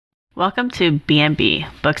Welcome to B&B,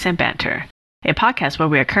 Books and Banter, a podcast where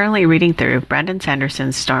we are currently reading through Brandon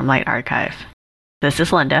Sanderson's Stormlight Archive. This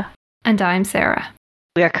is Linda. And I'm Sarah.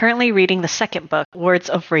 We are currently reading the second book, Words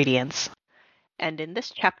of Radiance. And in this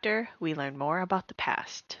chapter, we learn more about the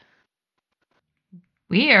past.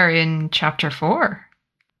 We are in chapter 4,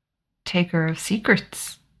 Taker of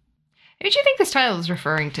Secrets. Who do you think this title is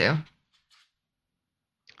referring to?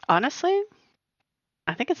 Honestly,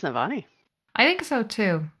 I think it's Navani. I think so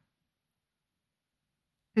too.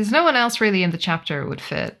 There's no one else really in the chapter who would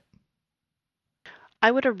fit.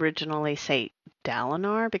 I would originally say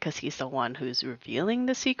Dalinar because he's the one who's revealing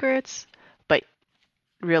the secrets, but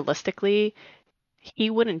realistically, he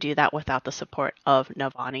wouldn't do that without the support of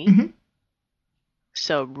Navani. Mm-hmm.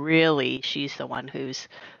 So really, she's the one who's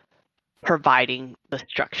providing the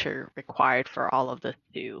structure required for all of this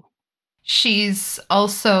to. She's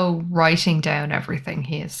also writing down everything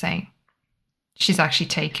he is saying. She's actually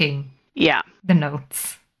taking the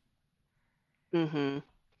notes. Mm-hmm.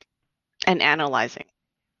 And analyzing.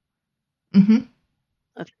 Mm-hmm.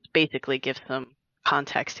 Let's basically give some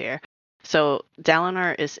context here. So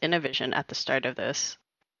Dalinar is in a vision at the start of this,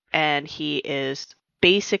 and he is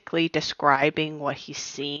basically describing what he's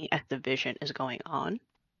seeing as the vision is going on.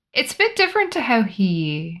 It's a bit different to how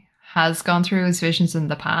he has gone through his visions in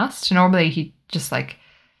the past. Normally he just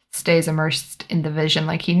stays immersed in the vision.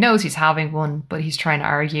 He knows he's having one, but he's trying to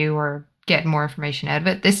argue or get more information out of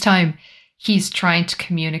it. This time he's trying to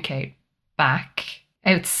communicate back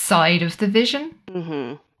outside of the vision.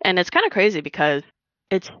 Mm-hmm. And it's kind of crazy because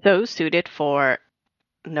it's so suited for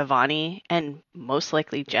Navani and most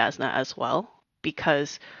likely Jasna as well,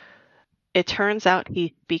 because it turns out he's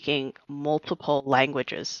speaking multiple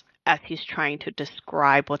languages as he's trying to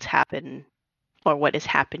describe what's happened or what is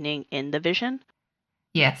happening in the vision.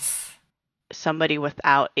 Yes. Somebody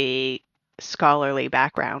without a scholarly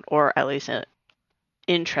background, or at least an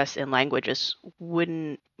interest in languages,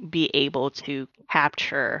 wouldn't be able to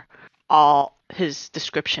capture all his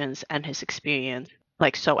descriptions and his experience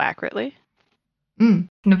so accurately.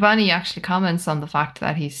 Navani actually comments on the fact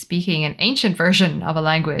that he's speaking an ancient version of a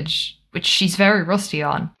language, which she's very rusty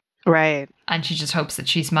on. Right. And she just hopes that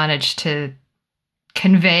she's managed to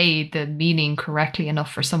convey the meaning correctly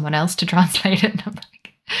enough for someone else to translate it. And I'm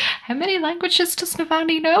like, how many languages does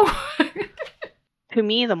Navani know? To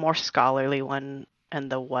me, the more scholarly one and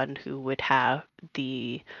the one who would have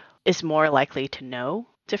is more likely to know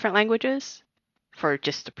different languages for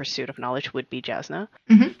just the pursuit of knowledge would be Jasna.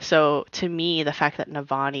 Mm-hmm. So to me, the fact that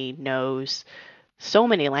Navani knows so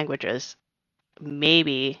many languages,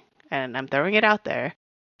 maybe, and I'm throwing it out there,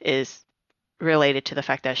 is related to the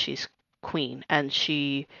fact that she's queen and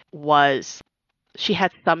she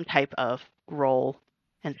had some type of role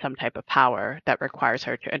and some type of power that requires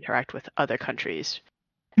her to interact with other countries,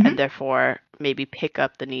 and therefore maybe pick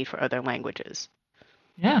up the need for other languages.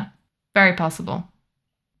 Yeah, very possible.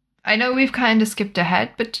 I know we've kind of skipped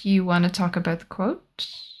ahead, but do you want to talk about the quote?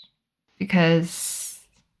 Because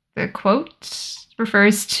the quote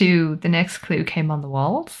refers to the next clue came on the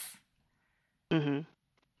walls. Mm-hmm.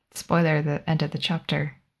 Spoiler, the end of the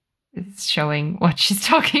chapter is showing what she's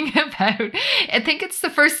talking about. I think it's the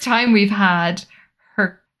first time we've had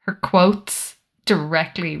her quotes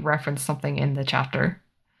directly reference something in the chapter.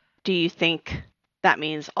 Do you think that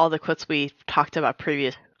means all the quotes we've talked about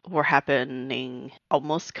previous were happening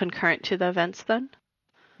almost concurrent to the events then?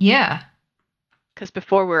 Yeah. Because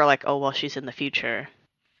before we were like, oh, well, she's in the future.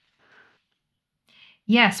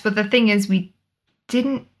 Yes, but the thing is we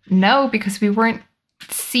didn't know because we weren't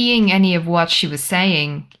seeing any of what she was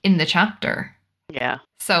saying in the chapter. Yeah.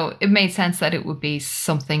 So it made sense that it would be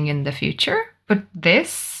something in the future. But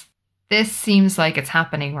this seems like it's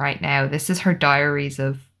happening right now. This is her diaries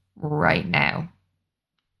of right now.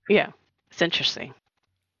 Yeah, it's interesting.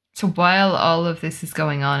 So while all of this is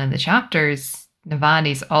going on in the chapters,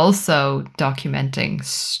 Navani's also documenting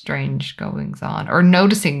strange goings on or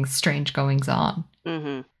noticing strange goings on.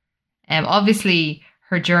 Mm-hmm. Obviously,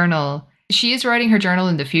 her journal, she is writing her journal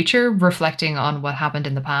in the future, reflecting on what happened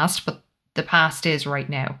in the past, but the past is right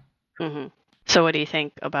now. Mm-hmm. So what do you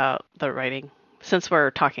think about the writing? Since we're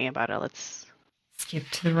talking about it, let's skip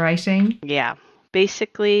to the writing. Yeah.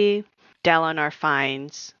 Basically, Dalinar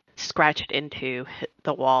finds scratched into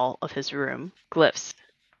the wall of his room glyphs.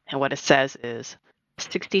 And what it says is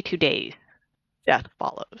 62 days, death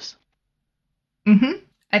follows. Mm-hmm.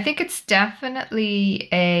 I think it's definitely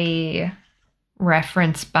a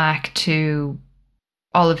reference back to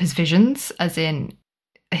all of his visions, as in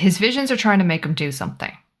his visions are trying to make him do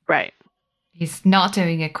something. Right. He's not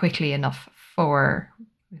doing it quickly enough for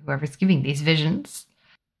whoever's giving these visions.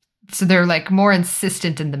 So they're like more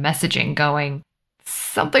insistent in the messaging, going,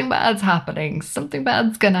 something bad's happening. Something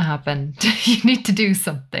bad's gonna happen. You need to do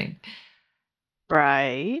something.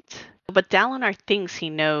 Right. But Dalinar thinks he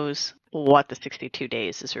knows what the 62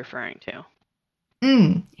 days is referring to.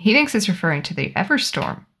 He thinks it's referring to the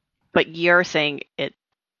Everstorm. But you're saying it.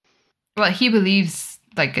 Well, he believes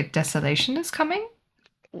like a desolation is coming.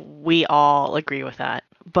 We all agree with that.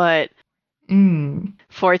 But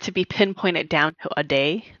for it to be pinpointed down to a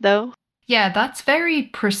day, though? Yeah, that's very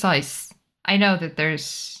precise. I know that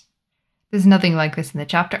there's nothing like this in the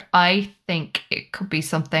chapter. I think it could be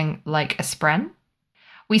something like a Spren.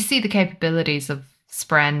 We see the capabilities of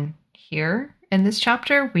Spren here in this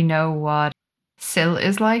chapter. We know what Syl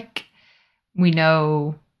is like. We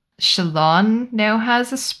know Shalon now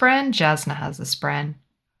has a Spren. Jasna has a Spren.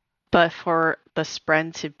 But for the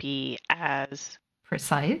Spren to be as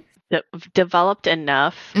precise, developed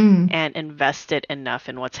enough and invested enough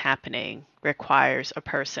in what's happening requires a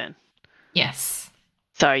person. Yes.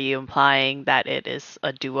 So are you implying that it is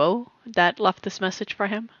a duo that left this message for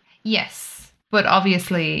him? Yes. But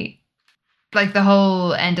obviously, like the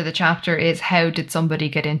whole end of the chapter is how did somebody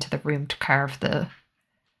get into the room to carve the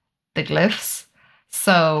glyphs?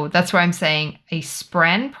 So that's where I'm saying a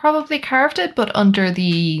Spren probably carved it, but under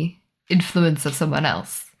the influence of someone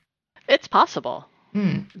else. It's possible.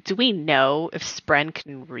 Do we know if Spren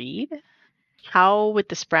can read? How would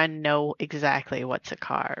the Spren know exactly what to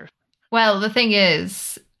carve? Well, the thing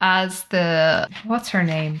is, as what's her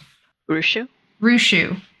name? Rushu?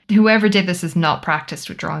 Rushu. Whoever did this is not practiced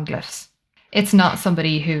with drawing glyphs. It's not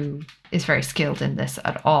somebody who is very skilled in this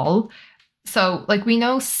at all. So, like, we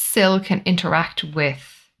know Syl can interact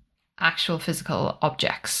with actual physical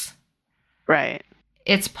objects. Right.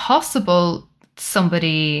 It's possible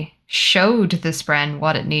somebody showed the Spren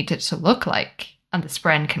what it needed to look like, and the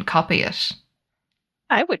Spren can copy it.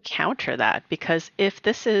 I would counter that, because if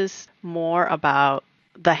this is more about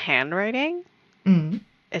the handwriting,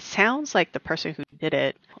 it sounds like the person who did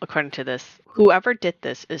it, according to this, whoever did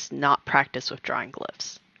this is not practiced with drawing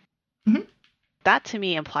glyphs. That to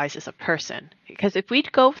me implies it's a person. Because if we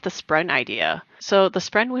go with the Spren idea, so the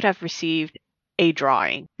Spren would have received a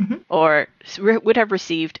drawing or would have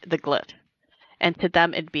received the glyph. And to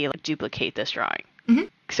them, it'd be like, duplicate this drawing.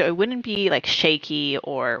 So it wouldn't be like shaky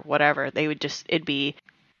or whatever. They would just, it'd be,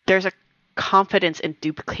 there's a confidence in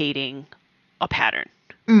duplicating a pattern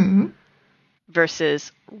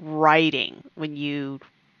versus writing when you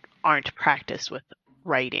aren't practiced with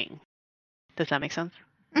writing. Does that make sense?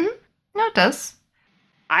 No, it does.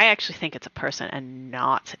 I actually think it's a person and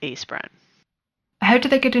not a Spren. How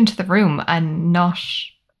did they get into the room and not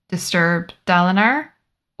disturb Dalinar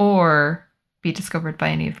or be discovered by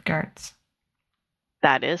any of the guards?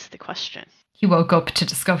 That is the question. He woke up to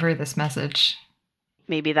discover this message.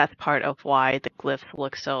 Maybe that's part of why the glyph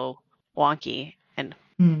looks so wonky and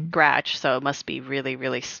scratched, so it must be really,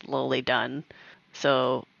 really slowly done.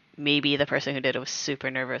 So maybe the person who did it was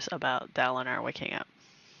super nervous about Dalinar waking up.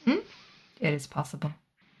 It is possible.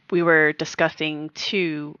 We were discussing,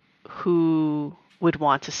 too, who would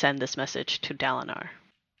want to send this message to Dalinar.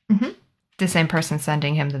 The same person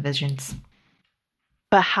sending him the visions.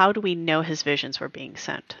 But how do we know his visions were being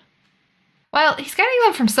sent? Well, he's getting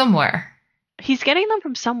them from somewhere. He's getting them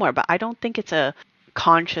from somewhere, but I don't think it's a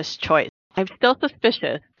conscious choice. I'm still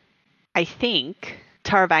suspicious. I think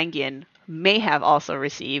Taravangian may have also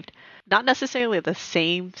received not necessarily the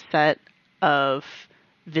same set of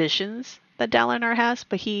visions that Dalinar has,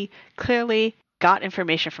 but he clearly got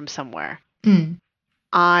information from somewhere.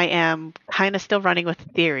 I am kind of still running with the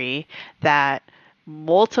theory that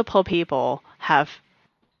multiple people have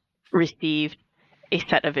received a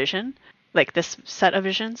set of vision, like this set of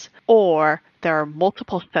visions, or there are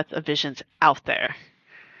multiple sets of visions out there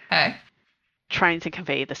trying to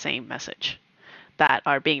convey the same message that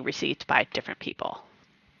are being received by different people.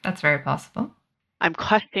 That's very possible. I'm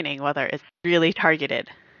questioning whether it's really targeted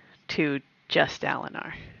to just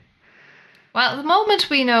Dalinar. Well, at the moment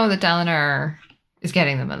we know that Dalinar is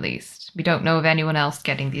getting them, at least. We don't know of anyone else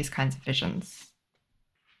getting these kinds of visions.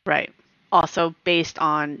 Right. Also, based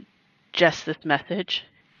on just this message,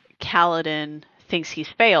 Kaladin thinks he's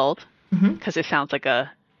failed because it sounds like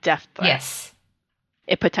a death threat. Yes.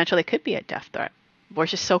 It potentially could be a death threat. We're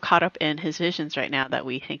just so caught up in his visions right now that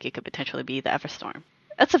we think it could potentially be the Everstorm.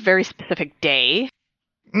 That's a very specific day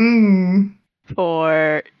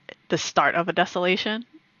for the start of a desolation.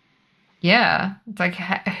 Yeah. It's like,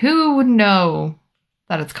 who would know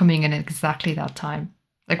that it's coming in exactly that time?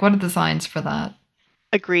 Like, what are the signs for that?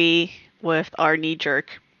 Agree with our knee-jerk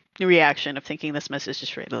reaction of thinking this message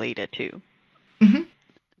is related to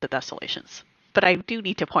the desolations. But I do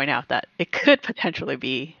need to point out that it could potentially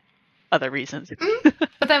be other reasons.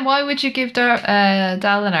 But then why would you give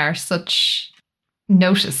Dalinar such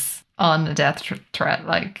notice on a death threat?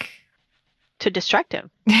 Like, To distract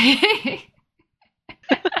him.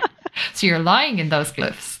 so you're lying in those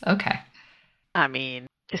glyphs. Okay. I mean,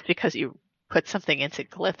 just because you put something into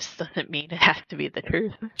glyphs doesn't mean it has to be the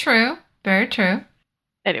truth. True. Very true.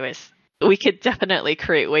 Anyways, we could definitely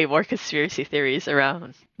create way more conspiracy theories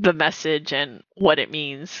around the message and what it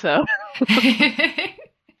means. So,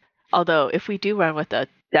 although if we do run with a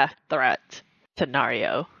death threat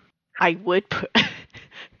scenario, I would put.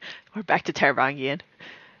 We're back to Taravangian.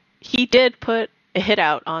 He did put a hit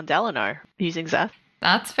out on Dalinar using Zeth.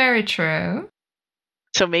 That's very true.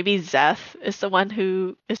 So maybe Zeth is the one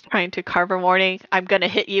who is trying to carve a warning. I'm gonna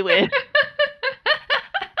hit you in.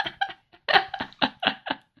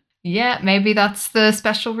 Yeah, maybe that's the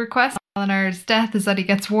special request. Dalinar's death is that he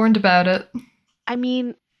gets warned about it. I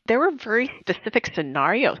mean, there were very specific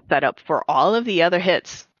scenarios set up for all of the other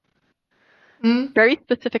hits. Very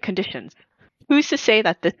specific conditions. Who's to say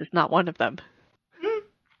that this is not one of them?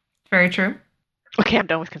 Very true. Okay, I'm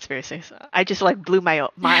done with conspiracies. I just blew my own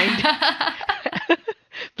mind.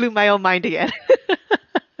 Blew my own mind again.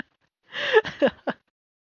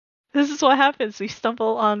 This is what happens. We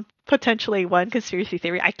stumble on potentially one conspiracy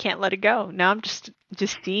theory. I can't let it go. Now I'm just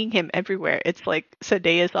seeing him everywhere. It's like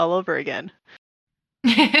Sadeas all over again.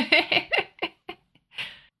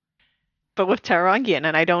 But with Taravangian,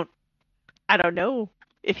 and I don't know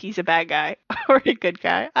if he's a bad guy or a good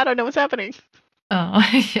guy. I don't know what's happening. Oh,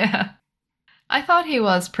 yeah. I thought he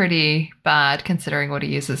was pretty bad considering what he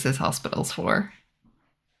uses his hospitals for.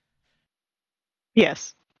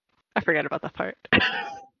 Yes. I forgot about that part.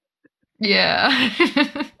 Yeah.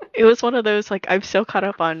 It was one of those, I'm so caught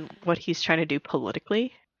up on what he's trying to do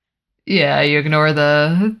politically. Yeah, you ignore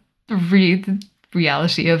the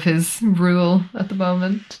reality of his rule at the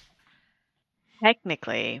moment.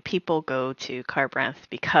 Technically, people go to Kharbranth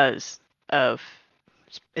because of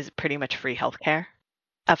is pretty much free healthcare,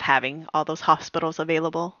 of having all those hospitals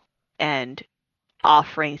available and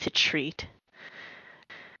offering to treat.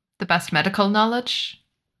 The best medical knowledge?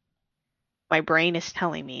 My brain is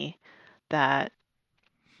telling me that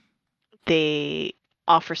they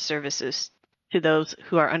offer services to those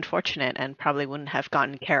who are unfortunate and probably wouldn't have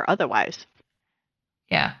gotten care otherwise.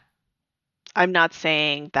 Yeah. I'm not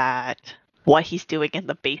saying that what he's doing in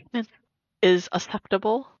the basement is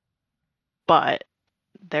acceptable, but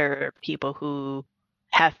there are people who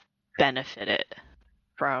have benefited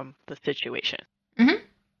from the situation. Mm-hmm.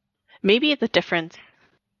 Maybe the difference,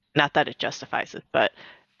 not that it justifies it, but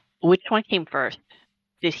which one came first?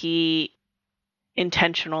 Did he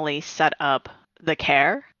intentionally set up the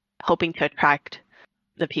care, hoping to attract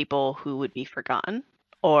the people who would be forgotten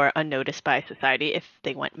or unnoticed by society if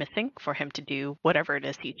they went missing, for him to do whatever it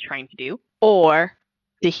is he's trying to do? Or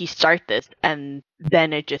did he start this and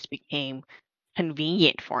then it just became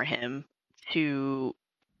convenient for him to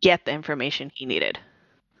get the information he needed?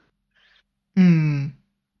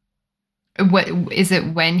 What is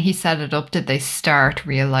it? When he set it up, did they start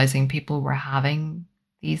realizing people were having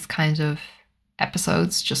these kinds of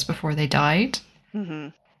episodes just before they died? Mm-hmm.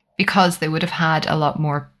 Because they would have had a lot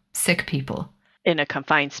more sick people In a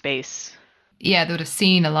confined space. Yeah, they would have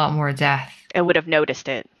seen a lot more death. And would have noticed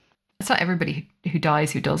it. It's not everybody who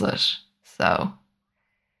dies who does it. So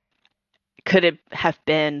Could it have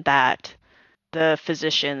been that the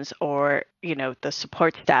physicians or, the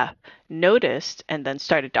support staff noticed and then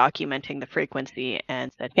started documenting the frequency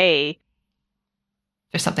and said, hey,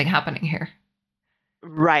 there's something happening here.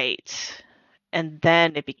 Right. And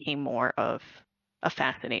then it became more of a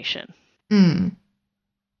fascination.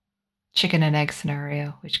 Chicken and egg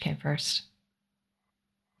scenario, which came first?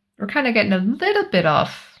 We're kind of getting a little bit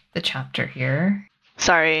off the chapter here.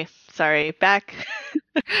 Sorry. Back.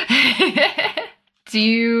 Do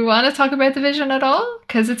you want to talk about the vision at all?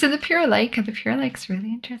 Because it's in the Pure Lake, and the Pure Lake's really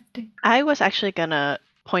interesting. I was actually going to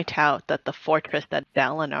point out that the fortress that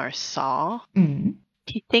Dalinar saw,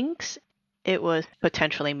 he thinks it was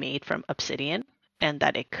potentially made from obsidian and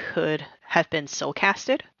that it could have been soul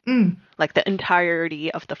casted. Like the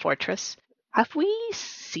entirety of the fortress. Have we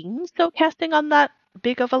seen soul casting on that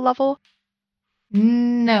big of a level?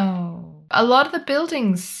 No. A lot of the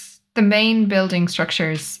buildings, the main building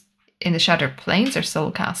structures in the Shattered Plains are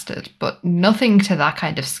soul casted, but nothing to that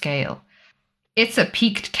kind of scale. It's a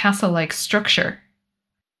peaked castle-like structure.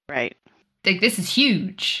 Right. Like, this is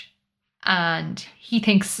huge. And he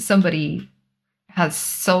thinks somebody has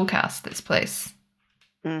soul cast this place.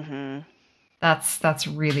 Mm-hmm. That's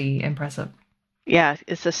really impressive. Yeah,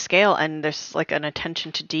 it's a scale, and there's like an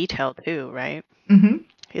attention to detail too, right? Mm-hmm.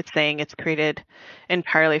 It's saying it's created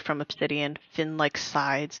entirely from obsidian, fin-like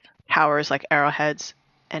sides, towers like arrowheads,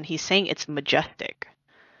 and he's saying it's majestic.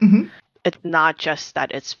 Mm-hmm. It's not just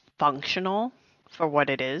that it's functional for what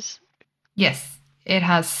it is. Yes, it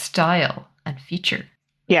has style and feature.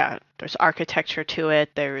 Yeah, there's architecture to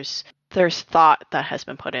it. There's thought that has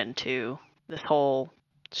been put into this whole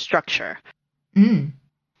structure. Mm.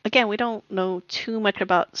 Again, we don't know too much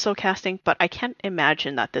about soul casting, but I can't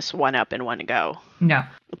imagine that this one up in one go. No.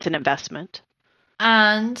 It's an investment.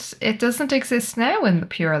 And it doesn't exist now in the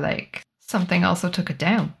Pure Lake. Something also took it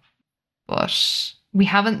down. But we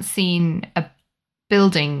haven't seen a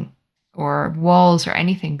building or walls or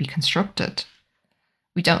anything be constructed.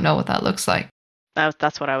 We don't know what that looks like.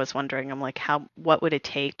 That's what I was wondering. I'm like, what would it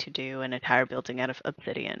take to do an entire building out of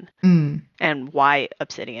obsidian? Mm. And why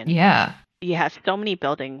obsidian? Yeah. You have so many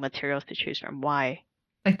building materials to choose from. Why?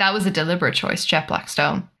 Like that was a deliberate choice, jet black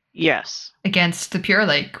stone. Yes. Against the Pure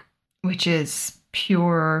Lake, which is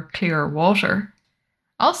pure, clear water.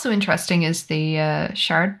 Also interesting is the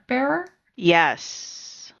shard bearer.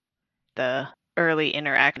 Yes. The early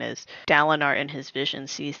interaction is Dalinar in his vision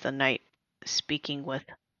sees the knight speaking with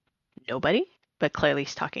nobody, but clearly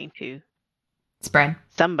he's talking to Spren.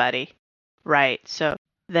 somebody. Right. So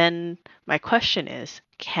then my question is,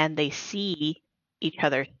 can they see each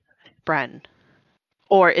other's Spren?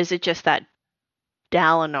 Or is it just that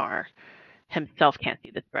Dalinar himself can't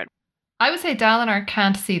see the Spren? I would say Dalinar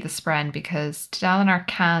can't see the Spren because Dalinar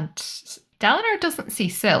doesn't see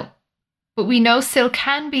Syl. But we know Syl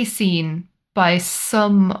can be seen by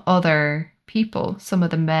some other people. Some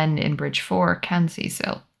of the men in Bridge 4 can see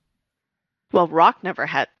Syl. Well, Rock never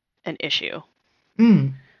had an issue.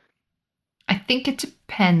 I think it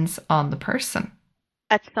depends on the person.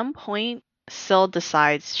 At some point, Syl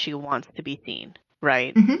decides she wants to be seen,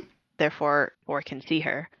 right? Mm-hmm. Therefore, Thor can see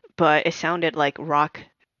her. But it sounded like Rock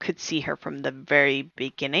could see her from the very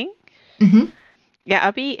beginning. Mm-hmm. Yeah,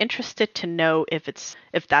 I'd be interested to know if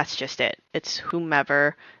that's just it. It's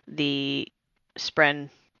whomever the Spren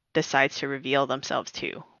decides to reveal themselves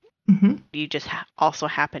to. Mm-hmm. You just also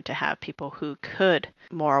happen to have people who could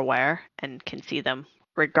more aware and can see them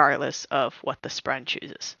regardless of what the Spren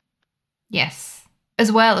chooses. Yes.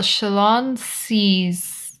 As well, Shallan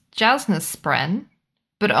sees Jasna's Spren,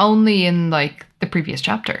 but only in like the previous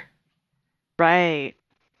chapter. Right.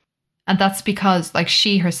 And that's because like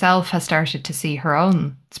she herself has started to see her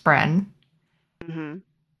own Spren. Mm-hmm.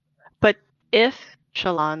 But if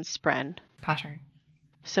Shallan's Spren Pattern.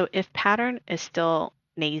 So if Pattern is still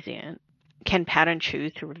nascent, can Pattern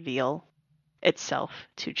choose to reveal itself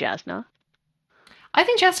to Jasna? I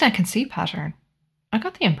think Jasna can see Pattern. I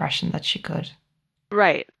got the impression that she could.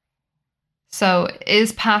 Right. So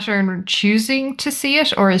is Pattern choosing to see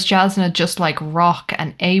it, or is Jasna just like Rock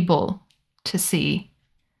and able to see?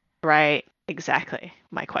 Right. Exactly.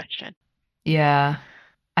 My question. Yeah.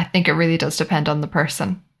 I think it really does depend on the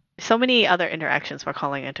person. So many other interactions we're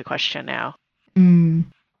calling into question now. Mm.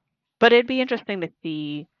 But it'd be interesting to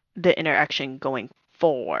see the interaction going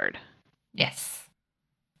forward. Yes.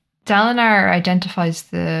 Dalinar identifies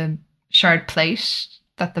the shard plate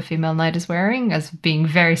that the female knight is wearing as being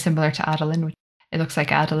very similar to Adolin. Which it looks like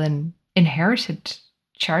Adolin inherited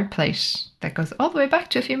shard plate that goes all the way back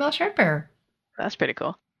to a female shard bearer. That's pretty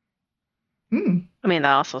cool. Mm. I mean,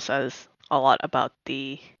 that also says a lot about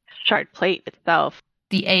the shard plate itself.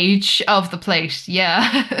 The age of the plate,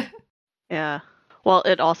 yeah. Yeah. Well,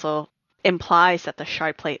 it also implies that the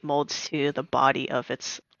shard plate molds to the body of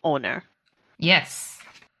its owner. Yes.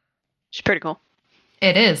 It's pretty cool.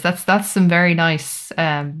 It is. That's some very nice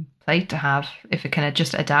plate to have if it can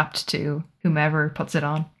just adapt to whomever puts it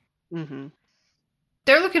on. Mm-hmm.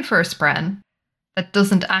 They're looking for a Spren that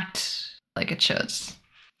doesn't act like it should.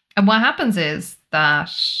 And what happens is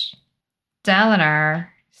that Dalinar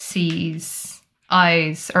sees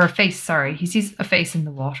eyes, or a face, sorry. He sees a face in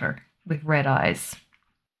the water with red eyes.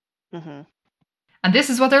 Mm-hmm. And this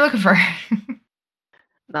is what they're looking for.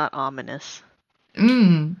 Not ominous.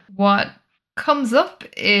 What comes up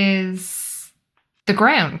is the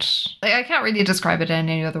ground. Like, I can't really describe it in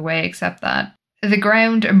any other way except that the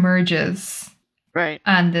ground emerges. Right.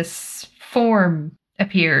 And this form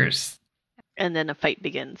appears. And then a fight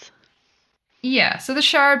begins. Yeah, so the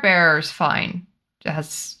shard bearer's fine. It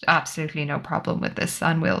has absolutely no problem with this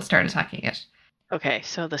and will start attacking it. Okay,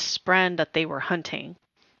 so the Spren that they were hunting,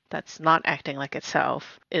 that's not acting like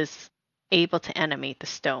itself, is able to animate the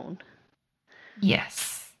stone.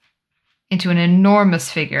 Yes. Into an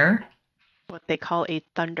enormous figure. What they call a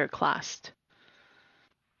thunderclast.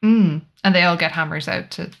 And they all get hammers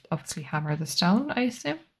out to obviously hammer the stone, I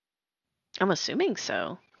assume. I'm assuming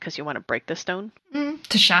so, because you want to break the stone.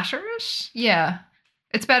 To shatter it? Yeah.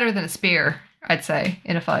 It's better than a spear, I'd say,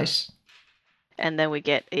 in a fight. And then we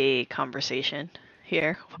get a conversation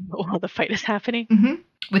here while the fight is happening.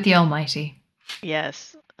 With the Almighty.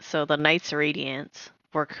 Yes. So the Knights Radiance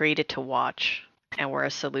were created to watch and were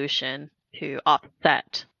a solution to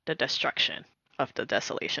offset the destruction of the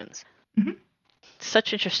desolations.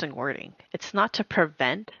 Such interesting wording. It's not to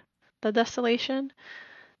prevent the desolation.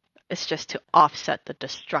 It's just to offset the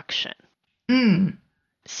destruction.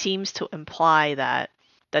 Seems to imply that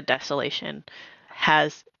the desolation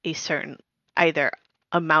has a certain either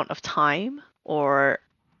amount of time or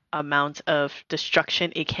amount of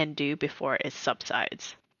destruction it can do before it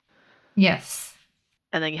subsides. Yes.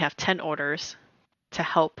 And then you have 10 orders to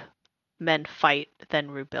help men fight,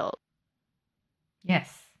 then rebuild.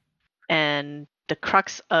 Yes. And the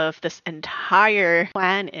crux of this entire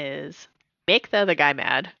plan is make the other guy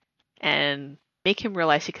mad and make him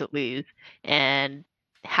realize he could lose and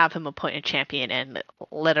have him appoint a champion and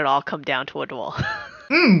let it all come down to a duel.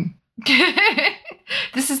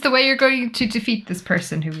 This is the way you're going to defeat this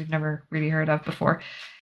person who we've never really heard of before.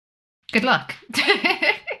 Good luck.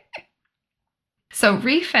 So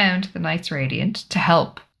Ree found the Knights Radiant to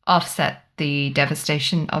help offset the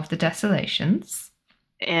devastation of the desolations.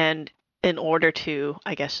 And in order to,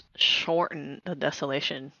 I guess, shorten the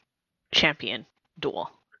desolation champion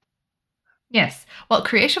duel. Yes. Well,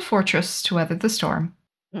 create a fortress to weather the storm.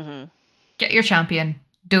 Get your champion.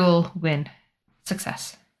 Duel. Win.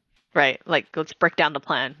 Success. Right. Like, let's break down the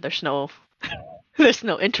plan. There's no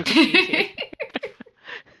intricacies here.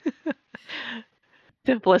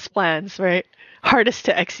 Simplest plans, right? Hardest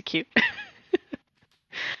to execute.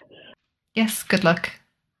 Yes, good luck.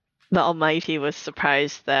 The Almighty was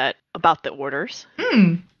surprised about the orders.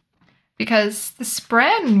 Because the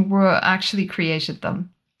Spren were actually created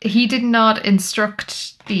them. He did not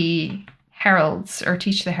instruct the heralds or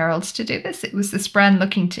teach the heralds to do this. It was the Spren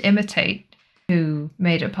looking to imitate who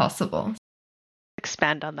made it possible.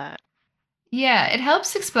 Expand on that. Yeah, it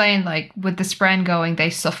helps explain, like, with the Spren going, they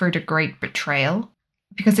suffered a great betrayal.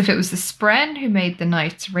 Because if it was the Spren who made the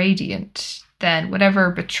Knights Radiant, then whatever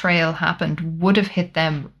betrayal happened would have hit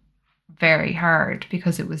them very hard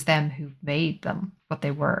because it was them who made them what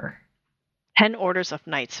they were. 10 orders of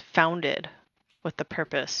knights founded with the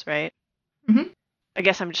purpose, right? I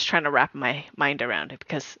guess I'm just trying to wrap my mind around it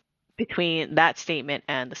because between that statement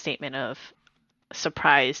and the statement of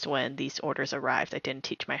surprised when these orders arrived, I didn't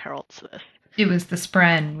teach my heralds this. It was the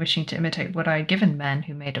Spren wishing to imitate what I'd given men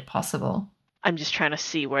who made it possible. I'm just trying to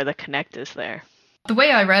see where the connect is there. The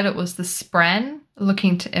way I read it was the Spren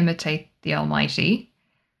looking to imitate the Almighty,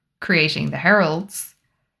 creating the heralds,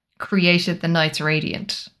 created the Knights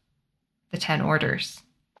Radiant, the 10 orders.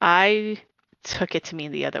 I took it to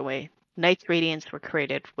mean the other way. Knights Radiants were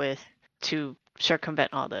created to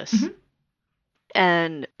circumvent all this.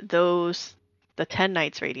 And the 10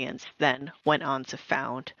 Knights Radiants then went on to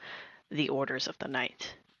found the Orders of the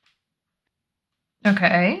Knight.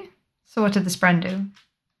 Okay. So what did the Spren do?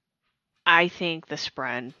 I think the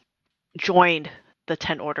Spren joined the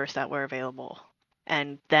 10 orders that were available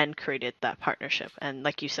and then created that partnership. And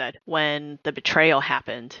like you said, when the betrayal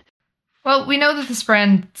happened... Well, we know that the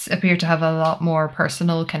Spren appear to have a lot more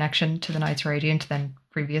personal connection to the Knights Radiant than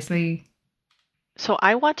previously. So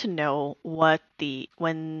I want to know when the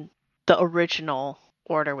original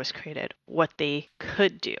order was created, what they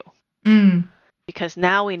could do. Because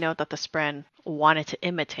now we know that the Spren wanted to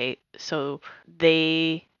imitate, so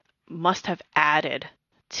they must have added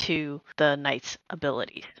to the knight's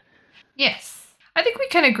abilities. Yes. I think we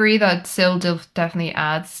can agree that Syl definitely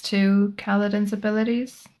adds to Kaladin's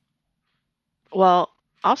abilities. Well,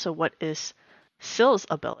 also, what is Syl's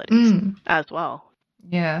abilities as well?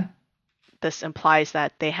 Yeah. This implies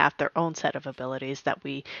that they have their own set of abilities that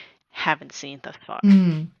we haven't seen thus far.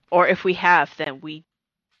 Or if we have, then we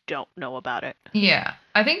don't know about it. Yeah.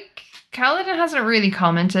 I think Kaladin hasn't really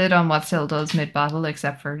commented on what Syl does mid-battle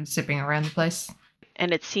except for zipping around the place.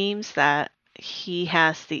 And it seems that he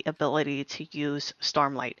has the ability to use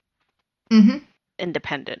Stormlight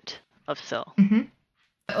independent of Syl.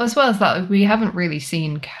 As well as that, we haven't really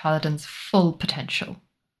seen Kaladin's full potential.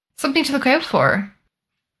 Something to look out for.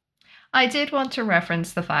 I did want to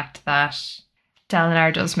reference the fact that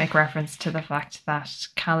Dalinar does make reference to the fact that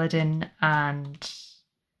Kaladin and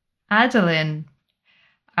Adolin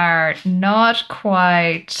are not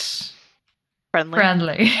quite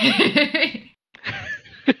friendly.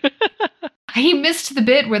 He missed the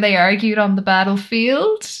bit where they argued on the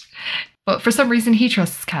battlefield, but for some reason he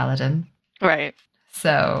trusts Kaladin. Right.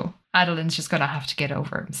 So Adeline's just going to have to get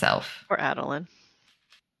over himself. Or Adeline.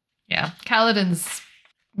 Yeah. Kaladin's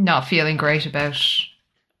not feeling great about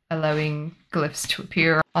allowing glyphs to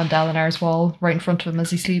appear on Dalinar's wall right in front of him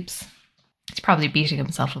as he sleeps. He's probably beating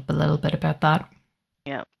himself up a little bit about that.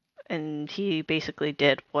 Yeah. And he basically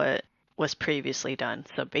did what was previously done.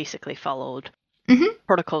 So basically followed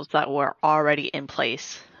protocols that were already in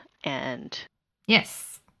place. And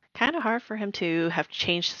yes, kind of hard for him to have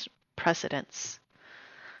changed precedents.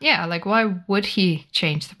 Yeah, like why would he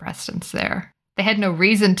change the precedents there? They had no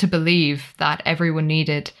reason to believe that everyone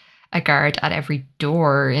needed a guard at every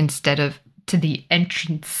door instead of to the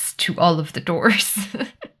entrance to all of the doors.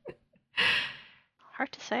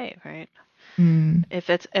 Hard to say, right? Mm. If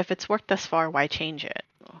it's worked this far, why change it?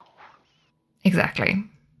 Exactly.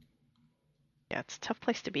 Yeah, it's a tough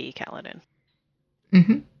place to be, Kaladin.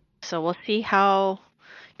 Mm-hmm. So we'll see how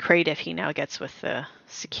creative he now gets with the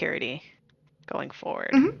security going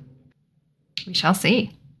forward. Mm-hmm. We shall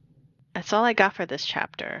see. That's all I got for this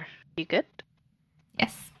chapter. You good?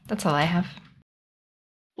 Yes, that's all I have.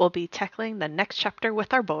 We'll be tackling the next chapter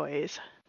with our boys.